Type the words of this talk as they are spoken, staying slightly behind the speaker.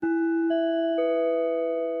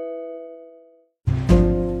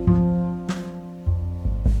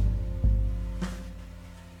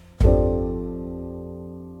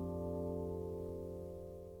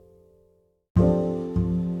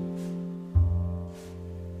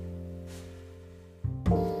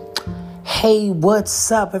Hey,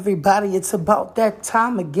 what's up, everybody? It's about that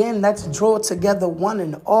time again. Let's draw together one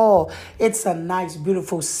and all. It's a nice,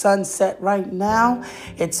 beautiful sunset right now.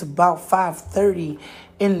 It's about 5:30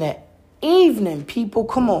 in the evening. People,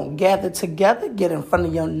 come on, gather together. Get in front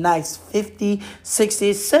of your nice 50,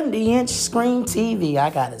 60, 70-inch screen TV. I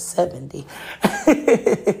got a 70.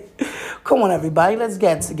 Come on, everybody. Let's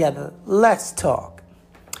get together. Let's talk.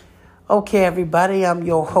 Okay, everybody, I'm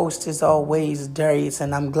your host, as always, Darius,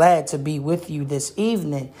 and I'm glad to be with you this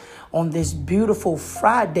evening on this beautiful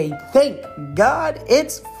Friday. Thank God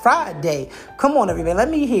it's Friday. Come on, everybody, let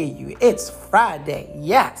me hear you. It's Friday.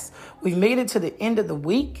 Yes, we've made it to the end of the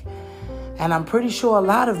week, and I'm pretty sure a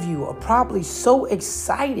lot of you are probably so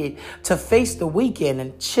excited to face the weekend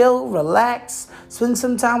and chill, relax, spend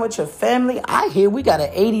some time with your family. I hear we got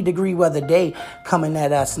an 80-degree weather day coming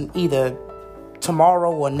at us in either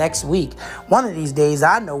tomorrow or next week. One of these days,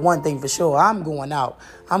 I know one thing for sure. I'm going out.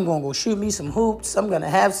 I'm going to go shoot me some hoops. I'm going to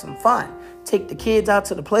have some fun. Take the kids out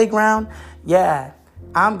to the playground. Yeah,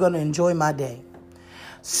 I'm going to enjoy my day.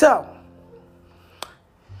 So,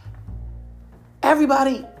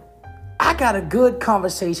 everybody, I got a good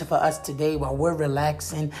conversation for us today while we're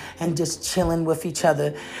relaxing and just chilling with each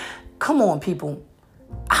other. Come on, people.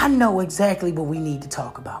 I know exactly what we need to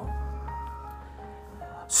talk about.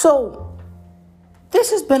 So,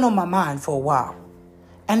 this has been on my mind for a while,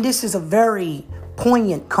 and this is a very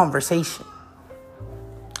poignant conversation.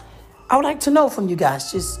 I would like to know from you guys.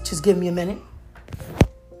 Just give me a minute.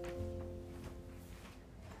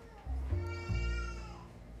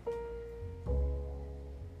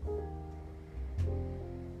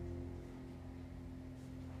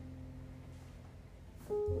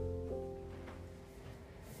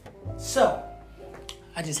 So,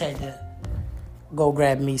 I just had to go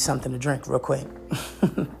grab me something to drink real quick.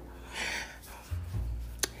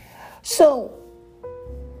 So,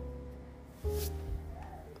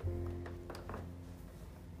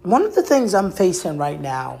 one of the things I'm facing right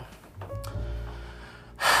now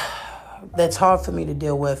that's hard for me to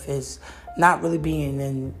deal with is not really being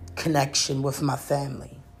in connection with my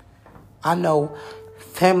family. I know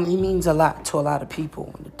family means a lot to a lot of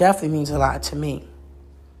people. It definitely means a lot to me.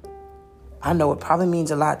 I know it probably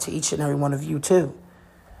means a lot to each and every one of you too.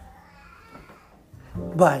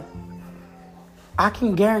 But I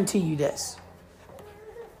can guarantee you this.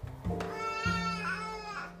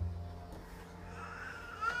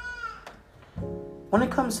 When it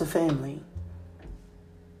comes to family,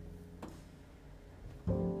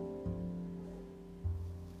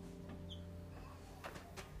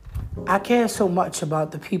 I care so much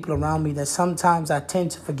about the people around me that sometimes I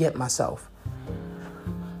tend to forget myself.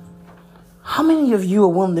 How many of you are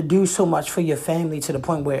willing to do so much for your family to the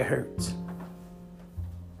point where it hurts?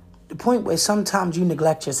 The point where sometimes you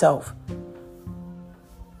neglect yourself.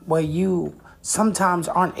 Where you sometimes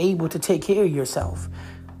aren't able to take care of yourself.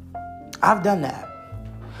 I've done that.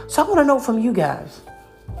 So I want to know from you guys.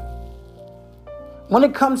 When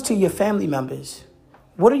it comes to your family members,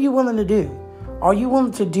 what are you willing to do? Are you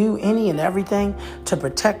willing to do any and everything to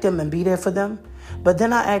protect them and be there for them? But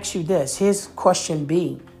then I ask you this. Here's question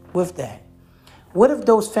B with that. What if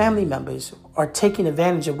those family members are taking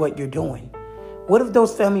advantage of what you're doing? What if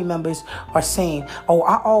those family members are saying, oh,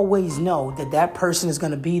 I always know that that person is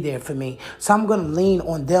going to be there for me, so I'm going to lean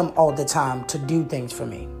on them all the time to do things for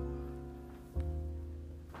me?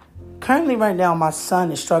 Currently, right now, my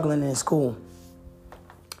son is struggling in school.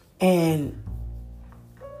 And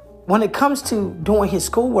when it comes to doing his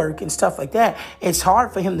schoolwork and stuff like that, it's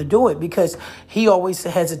hard for him to do it because he always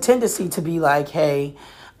has a tendency to be like, hey,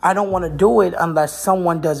 I don't want to do it unless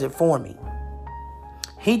someone does it for me.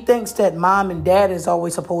 He thinks that mom and dad is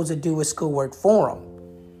always supposed to do his schoolwork for him.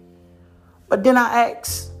 But then I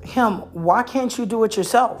ask him, why can't you do it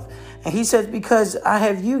yourself? And he says, because I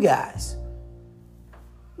have you guys.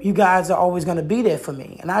 You guys are always going to be there for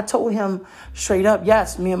me. And I told him straight up,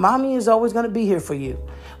 yes, me and mommy is always going to be here for you.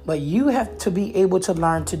 But you have to be able to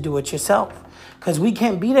learn to do it yourself. Because we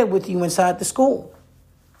can't be there with you inside the school.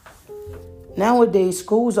 Nowadays,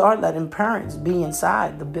 schools are letting parents be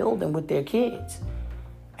inside the building with their kids.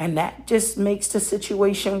 And that just makes the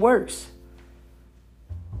situation worse.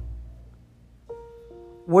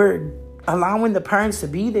 We're allowing the parents to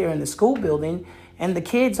be there in the school building, and the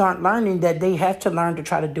kids aren't learning that they have to learn to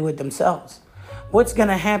try to do it themselves. What's going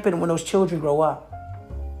to happen when those children grow up?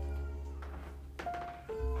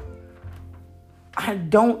 I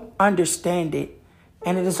don't understand it.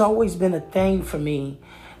 And it has always been a thing for me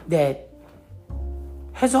that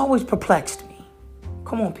has always perplexed me.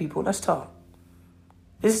 Come on, people, let's talk.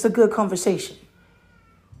 This is a good conversation.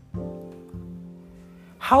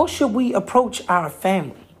 How should we approach our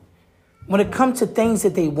family when it comes to things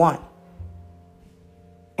that they want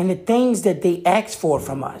and the things that they ask for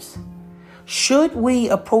from us? Should we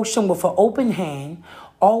approach them with an open hand,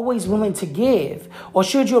 always willing to give? Or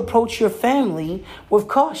should you approach your family with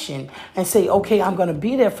caution and say, okay, I'm going to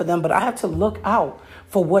be there for them, but I have to look out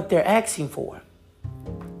for what they're asking for?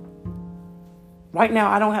 Right now,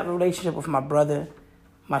 I don't have a relationship with my brother,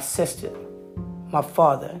 my sister, my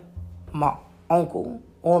father, my uncle,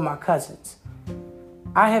 or my cousins.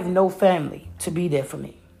 I have no family to be there for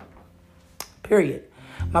me. Period.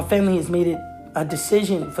 My family has made it a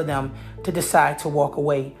decision for them to decide to walk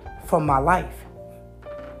away from my life.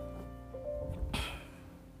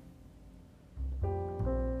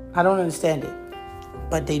 I don't understand it,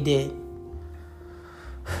 but they did.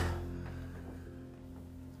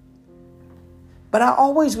 But I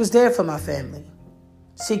always was there for my family.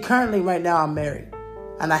 See, currently right now I'm married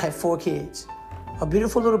and I have 4 kids, a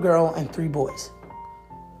beautiful little girl and 3 boys.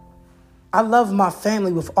 I love my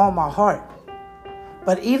family with all my heart.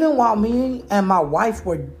 But even while me and my wife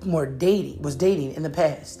was dating in the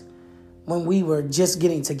past, when we were just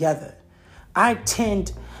getting together, I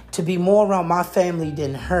tend to be more around my family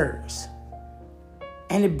than hers.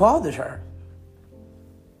 And it bothered her.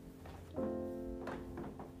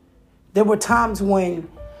 There were times when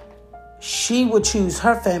she would choose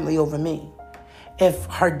her family over me. If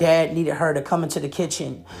her dad needed her to come into the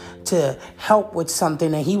kitchen to help with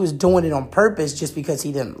something and he was doing it on purpose just because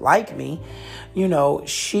he didn't like me,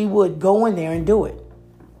 she would go in there and do it.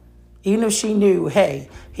 Even if she knew, hey,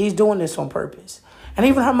 he's doing this on purpose. And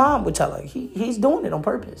even her mom would tell her, he's doing it on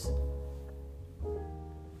purpose.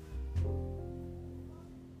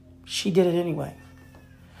 She did it anyway.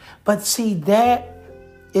 But see, that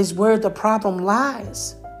is where the problem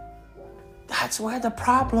lies. That's where the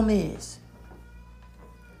problem is.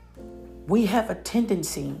 We have a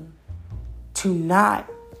tendency to not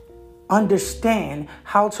understand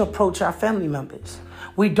how to approach our family members.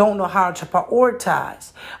 We don't know how to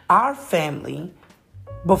prioritize our family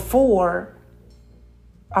before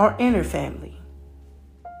our inner family.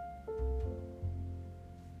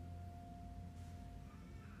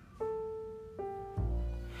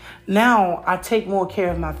 Now, I take more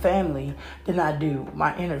care of my family than I do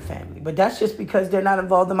my inner family. But that's just because they're not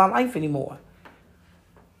involved in my life anymore.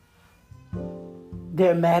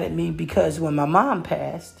 They're mad at me because when my mom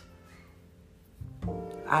passed,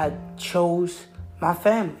 I chose my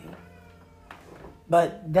family.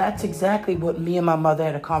 But that's exactly what me and my mother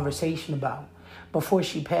had a conversation about before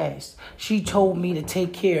she passed. She told me to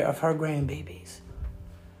take care of her grandbabies.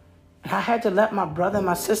 And I had to let my brother and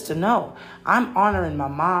my sister know I'm honoring my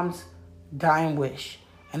mom's dying wish.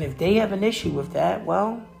 And if they have an issue with that,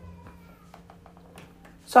 well,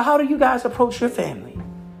 so how do you guys approach your family?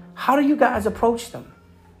 How do you guys approach them?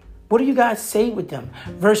 What do you guys say with them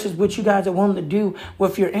versus what you guys are willing to do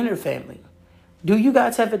with your inner family? Do you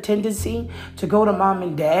guys have a tendency to go to mom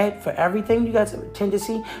and dad for everything? You guys have a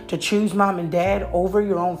tendency to choose mom and dad over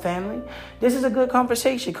your own family? This is a good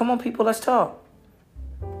conversation. Come on, people, let's talk.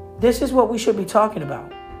 This is what we should be talking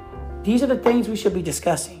about. These are the things we should be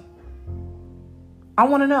discussing. I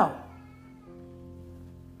want to know.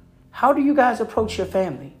 How do you guys approach your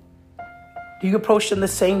family? Do you approach them the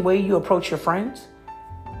same way you approach your friends?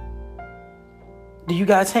 Do you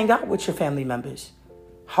guys hang out with your family members?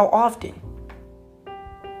 How often?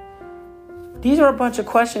 These are a bunch of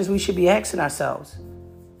questions we should be asking ourselves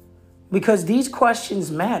because these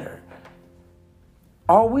questions matter.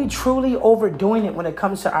 Are we truly overdoing it when it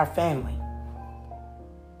comes to our family?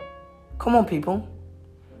 Come on, people.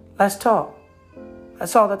 Let's talk.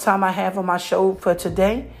 That's all the time I have on my show for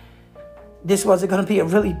today. This wasn't going to be a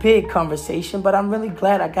really big conversation, but I'm really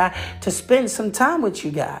glad I got to spend some time with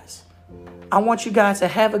you guys. I want you guys to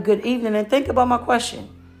have a good evening and think about my question.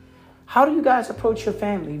 How do you guys approach your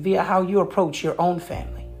family via how you approach your own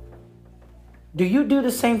family? Do you do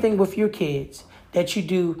the same thing with your kids that you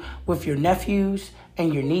do with your nephews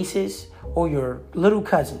and your nieces or your little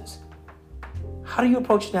cousins? How do you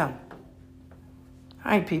approach them?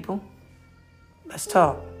 All right, people. Let's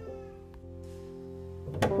talk.